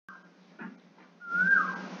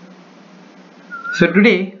So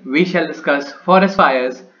today we shall discuss forest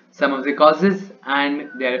fires, some of the causes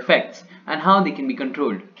and their effects, and how they can be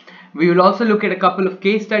controlled. We will also look at a couple of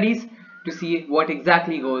case studies to see what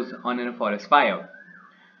exactly goes on in a forest fire.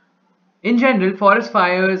 In general, forest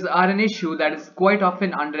fires are an issue that is quite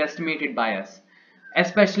often underestimated by us,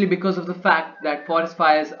 especially because of the fact that forest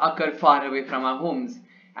fires occur far away from our homes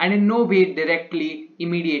and in no way directly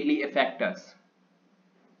immediately affect us.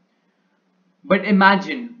 But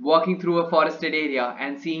imagine walking through a forested area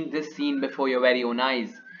and seeing this scene before your very own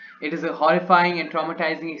eyes. It is a horrifying and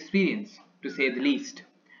traumatizing experience, to say the least.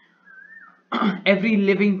 Every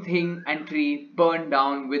living thing and tree burned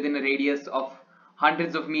down within a radius of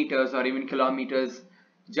hundreds of meters or even kilometers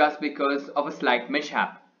just because of a slight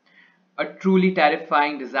mishap. A truly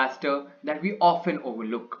terrifying disaster that we often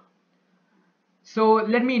overlook. So,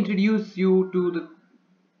 let me introduce you to the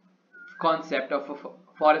concept of a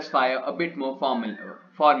forest fire a bit more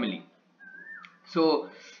formally. So,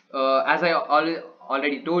 as I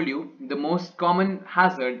already told you, the most common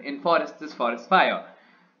hazard in forests is forest fire.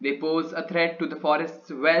 They pose a threat to the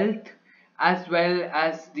forest's wealth as well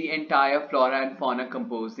as the entire flora and fauna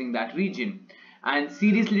composing that region and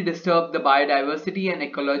seriously disturb the biodiversity and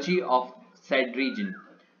ecology of said region.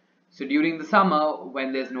 So during the summer,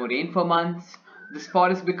 when there's no rain for months, this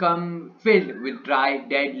forest become filled with dry,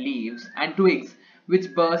 dead leaves and twigs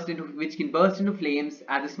which can burst into flames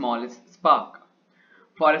at the smallest spark.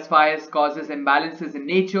 Forest fires causes imbalances in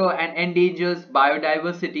nature and endangers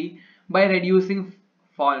biodiversity by reducing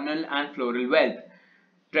faunal and floral wealth.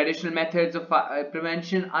 Traditional methods of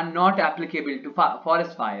prevention are not applicable to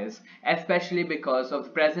forest fires, especially because of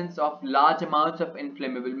the presence of large amounts of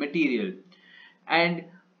inflammable material. And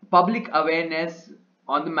public awareness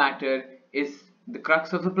on the matter is the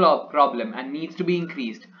crux of the problem and needs to be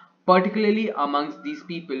increased, particularly amongst these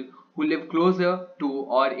people who live closer to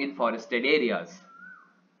or in forested areas.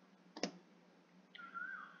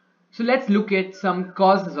 So let's look at some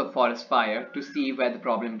causes of forest fire to see where the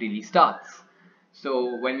problem really starts.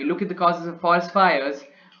 So when we look at the causes of forest fires,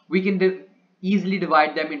 we can easily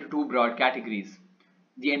divide them into two broad categories.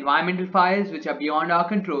 The environmental fires, which are beyond our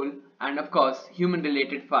control, and of course human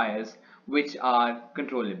related fires, which are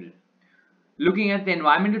controllable. Looking at the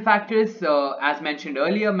environmental factors, as mentioned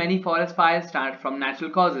earlier, many forest fires start from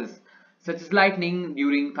natural causes, such as lightning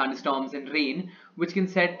during thunderstorms and rain, which can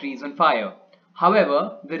set trees on fire.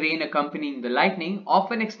 However, the rain accompanying the lightning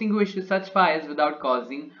often extinguishes such fires without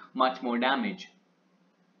causing much more damage.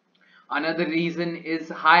 Another reason is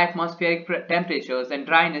high atmospheric temperatures and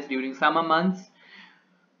dryness during summer months,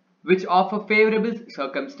 which offer favorable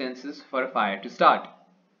circumstances for a fire to start.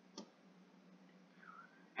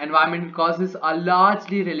 Environmental causes are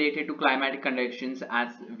largely related to climatic conditions as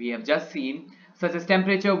we have just seen, such as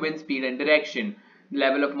temperature, wind speed and direction,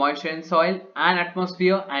 level of moisture in soil and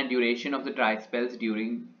atmosphere and duration of the dry spells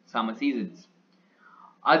during summer seasons.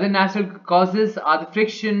 Other natural causes are the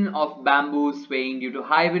friction of bamboo swaying due to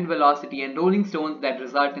high wind velocity and rolling stones that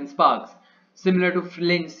result in sparks, similar to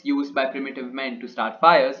flints used by primitive men to start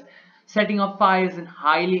fires, setting off fires in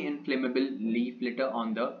highly inflammable leaf litter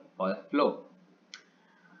on the forest floor.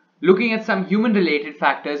 Looking at some human-related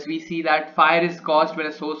factors, we see that fire is caused when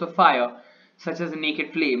a source of fire, such as a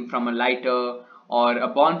naked flame from a lighter or a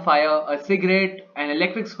bonfire, a cigarette, an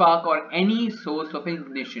electric spark, or any source of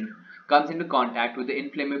ignition, comes into contact with the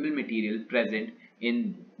inflammable material present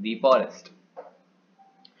in the forest.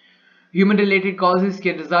 Human-related causes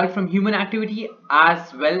can result from human activity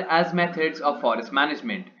as well as methods of forest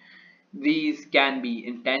management. These can be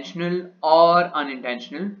intentional or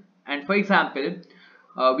unintentional, and for example,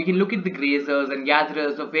 we can look at the grazers and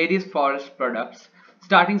gatherers of various forest products,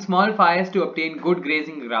 starting small fires to obtain good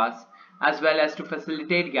grazing grass as well as to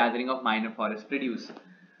facilitate gathering of minor forest produce.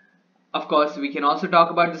 Of course, we can also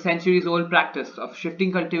talk about the centuries old practice of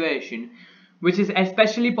shifting cultivation, which is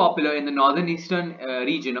especially popular in the northern eastern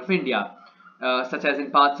region of India, such as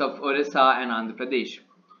in parts of Orissa and Andhra Pradesh.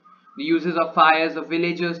 The uses of fires of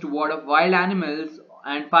villagers to ward off wild animals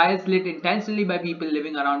and fires lit intentionally by people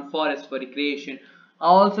living around forests for recreation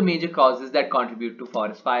are also major causes that contribute to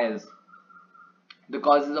forest fires. The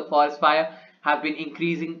causes of forest fire have been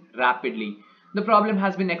increasing rapidly. The problem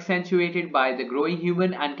has been accentuated by the growing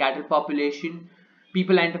human and cattle population.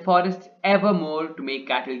 People enter forests ever more to make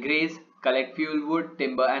cattle graze, collect fuel wood,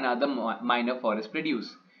 timber and other minor forest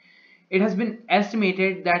produce. It has been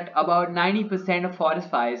estimated that about 90% of forest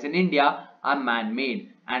fires in India are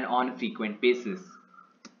man-made and on a frequent basis.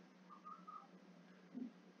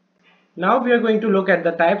 Now we are going to look at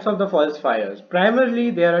the types of the forest fires.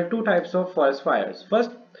 Primarily, there are two types of forest fires.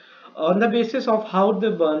 First, on the basis of how they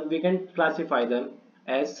burn, we can classify them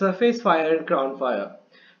as surface fire and ground fire.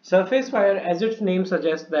 Surface fire, as its name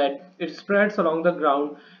suggests, that it spreads along the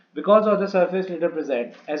ground because of the surface litter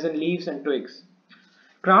present, as in leaves and twigs.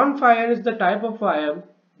 Ground fire is the type of fire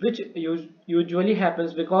which usually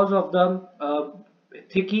happens because of the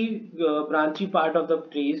thicky, branchy part of the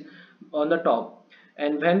trees on the top.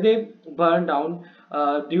 And when they burn down,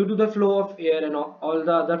 due to the flow of air and all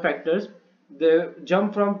the other factors, they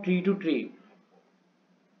jump from tree to tree.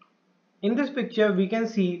 In this picture, we can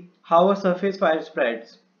see how a surface fire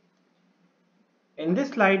spreads. In this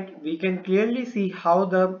slide, we can clearly see how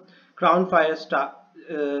the crown fire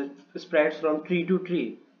spreads from tree to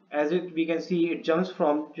tree. We can see it jumps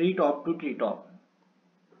from tree top to tree top.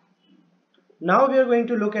 Now we are going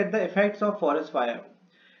to look at the effects of forest fire.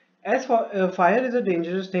 Fire is a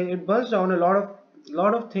dangerous thing, it burns down a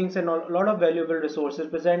lot of things and a lot of valuable resources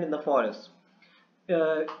present in the forest.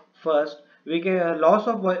 uh, First, we get a loss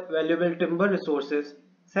of valuable timber resources.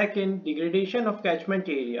 Second, degradation of catchment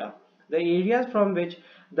area. The areas from which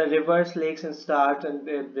the rivers, lakes, and stars and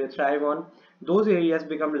they thrive on, those areas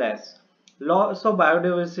become less. Loss of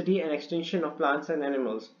biodiversity and extinction of plants and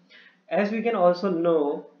animals. As we can also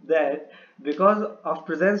know that because of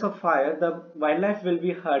presence of fire, the wildlife will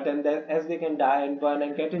be hurt and as they can die and burn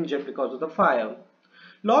and get injured because of the fire.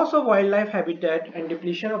 Loss of wildlife habitat and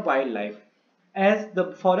depletion of wildlife. As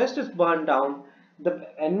the forest is burned down, the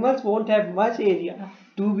animals won't have much area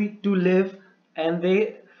to live, and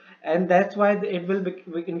that's why it will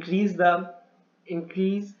increase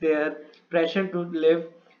their pressure to live,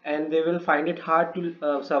 and they will find it hard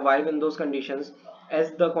to survive in those conditions,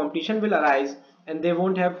 as the competition will arise and they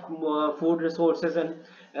won't have food resources and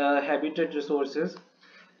habitat resources.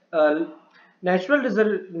 uh, Natural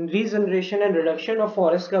regeneration and reduction of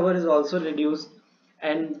forest cover is also reduced,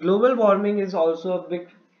 and global warming is also a big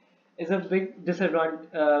disadvantage,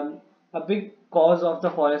 a big cause of the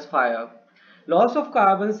forest fire. Loss of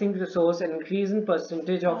carbon sink resource and increase in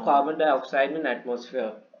percentage of carbon dioxide in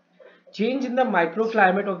atmosphere. Change in the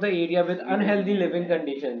microclimate of the area with unhealthy living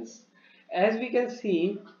conditions. As we can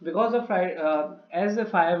see, because of fire, as the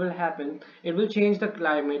fire will happen, it will change the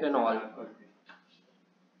climate and all.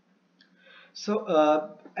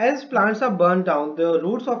 As plants are burnt down, the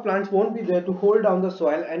roots of plants won't be there to hold down the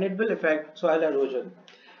soil, and it will affect soil erosion.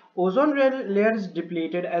 Layer is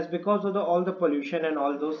depleted as because of all the pollution and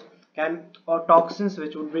all those or toxins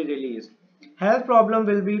which would be released. Health problem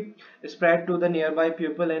will be spread to the nearby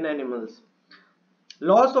people and animals.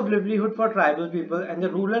 Loss of livelihood for tribal people and the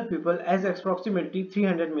rural people, as approximately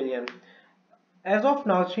 300 million. As of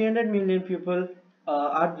now, 300 million people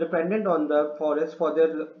are dependent on the forest for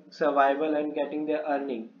their survival and getting their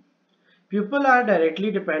earning. People are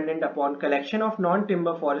directly dependent upon collection of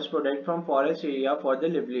non-timber forest product from forest area for their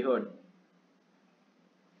livelihood.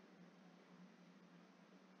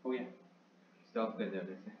 हो गया stop कर दिया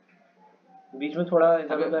वैसे बीच में थोड़ा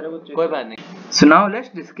इधर उधर है वो कोई बात नहीं. So now let's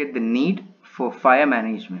discuss the need for fire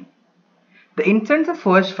management. The incidence of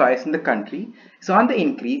forest fires in the country is on the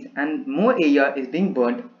increase and more area is being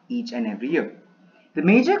burnt each and every year. The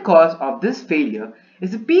major cause of this failure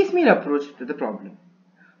is the piecemeal approach to the problem.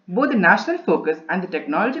 Both the national focus and the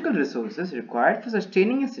technological resources required for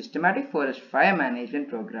sustaining a systematic forest fire management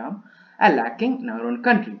program are lacking in our own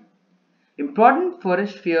country. Important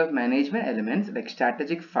forest fire management elements like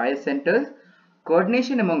strategic fire centers,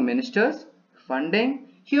 coordination among ministers, funding,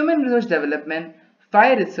 human resource development,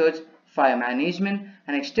 fire research, fire management,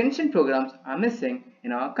 and extension programs are missing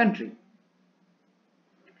in our country.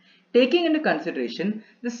 Taking into consideration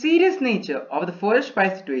the serious nature of the forest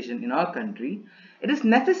fire situation in our country, it is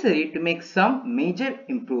necessary to make some major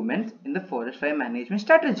improvements in the forest fire management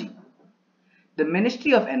strategy. The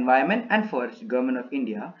Ministry of Environment and Forest, Government of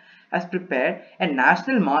India, has prepared a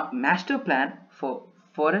national master plan for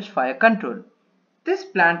forest fire control. This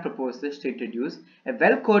plan proposes to introduce a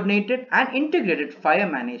well-coordinated and integrated fire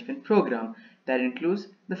management program that includes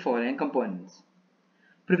the following components: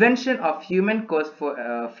 prevention of human-caused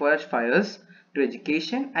forest fires to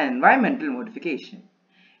education and environmental modification.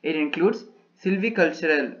 It includes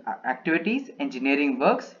silvicultural activities, engineering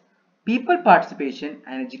works, people participation,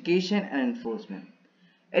 and education and enforcement.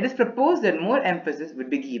 It is proposed that more emphasis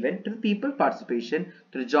would be given to the people participation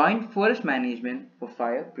to the joint forest management for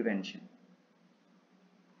fire prevention.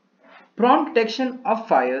 Prompt detection of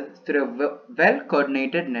fires through a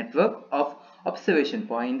well-coordinated network of observation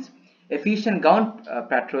points, efficient ground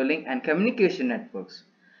patrolling, and communication networks.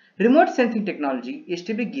 Remote sensing technology is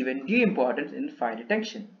to be given due importance in fire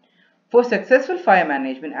detection. For successful fire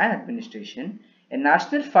management and administration, a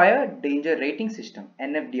National Fire Danger Rating System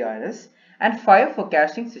 (NFDRS) and fire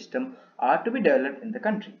forecasting system are to be developed in the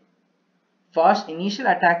country. Fast initial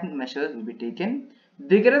attack measures will be taken.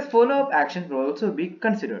 Vigorous follow-up actions will also be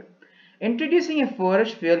considered. Introducing a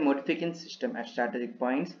forest fuel modification system at strategic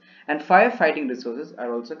points and firefighting resources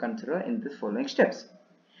are also considered in the following steps.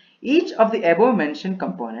 Each of the above mentioned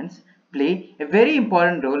components play a very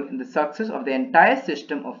important role in the success of the entire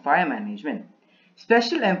system of fire management.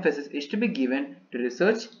 Special emphasis is to be given to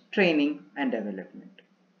research, training and development.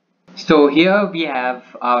 So here we have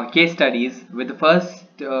our case studies, with the first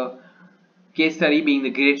case study being the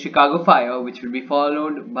Great Chicago Fire, which will be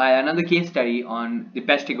followed by another case study on the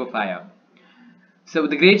PESHTIGO fire. So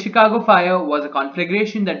the Great Chicago Fire was a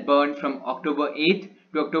conflagration that burned from October 8th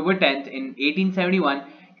to October 10th in 1871,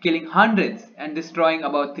 killing hundreds and destroying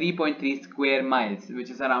about 3.3 square miles, which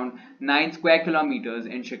is around 9 square kilometers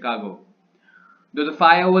in Chicago. Though the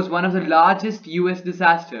fire was one of the largest US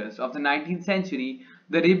disasters of the 19th century,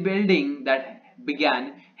 the rebuilding that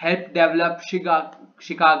began helped develop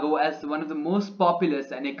Chicago as one of the most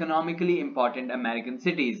populous and economically important American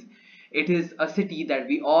cities. It is a city that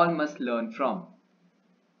we all must learn from.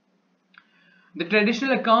 The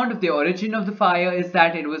traditional account of the origin of the fire is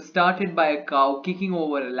that it was started by a cow kicking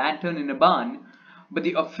over a lantern in a barn, but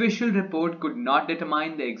the official report could not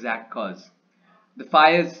determine the exact cause. The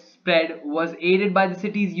fire's spread was aided by the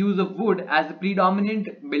city's use of wood as the predominant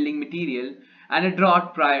building material and a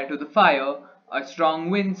drought prior to the fire, a strong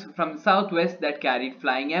winds from the southwest that carried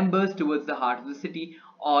flying embers towards the heart of the city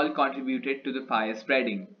all contributed to the fire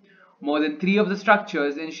spreading. More than three of the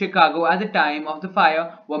structures in Chicago at the time of the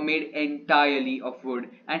fire were made entirely of wood,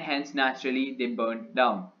 and hence naturally they burned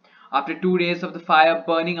down. After 2 days of the fire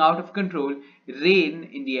burning out of control, rain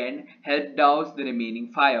in the end helped douse the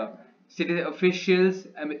remaining fire. City officials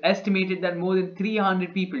estimated that more than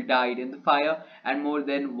 300 people died in the fire and more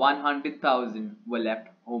than 100,000 were left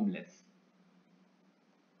homeless.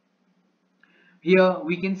 Here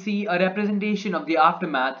we can see a representation of the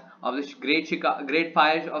aftermath of the Great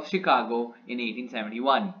Fire of Chicago in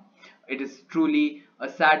 1871. It is truly a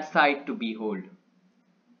sad sight to behold.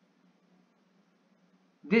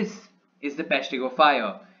 This is the PESHTIGO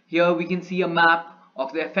fire. Here we can see a map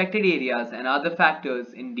of the affected areas and other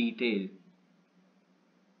factors in detail.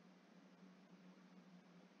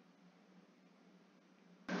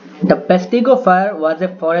 The Pestigo fire was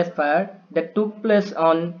a forest fire that took place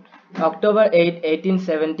on October 8,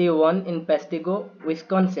 1871 in Pestigo,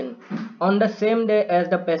 Wisconsin. On the same day as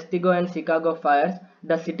the Pestigo and Chicago fires,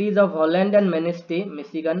 the cities of Holland and Manistee,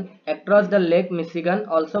 Michigan, across the Lake Michigan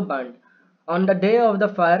also burned. On the day of the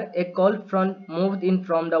fire, a cold front moved in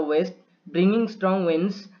from the west, bringing strong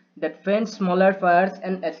winds that fanned smaller fires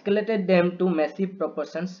and escalated them to massive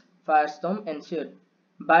proportions. Firestorm ensued.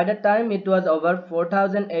 By the time it was over,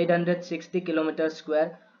 4,860 kilometers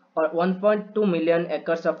square or 1.2 million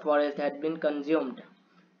acres of forest had been consumed.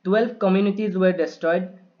 12 communities were destroyed.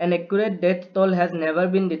 An accurate death toll has never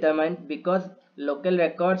been determined because local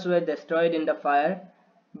records were destroyed in the fire.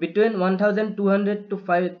 Between 1,200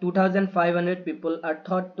 to 2,500 people are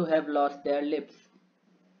thought to have lost their lives.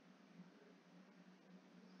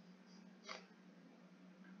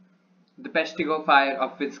 The PESHTIGO fire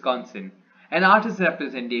of Wisconsin, an artist's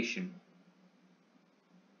representation.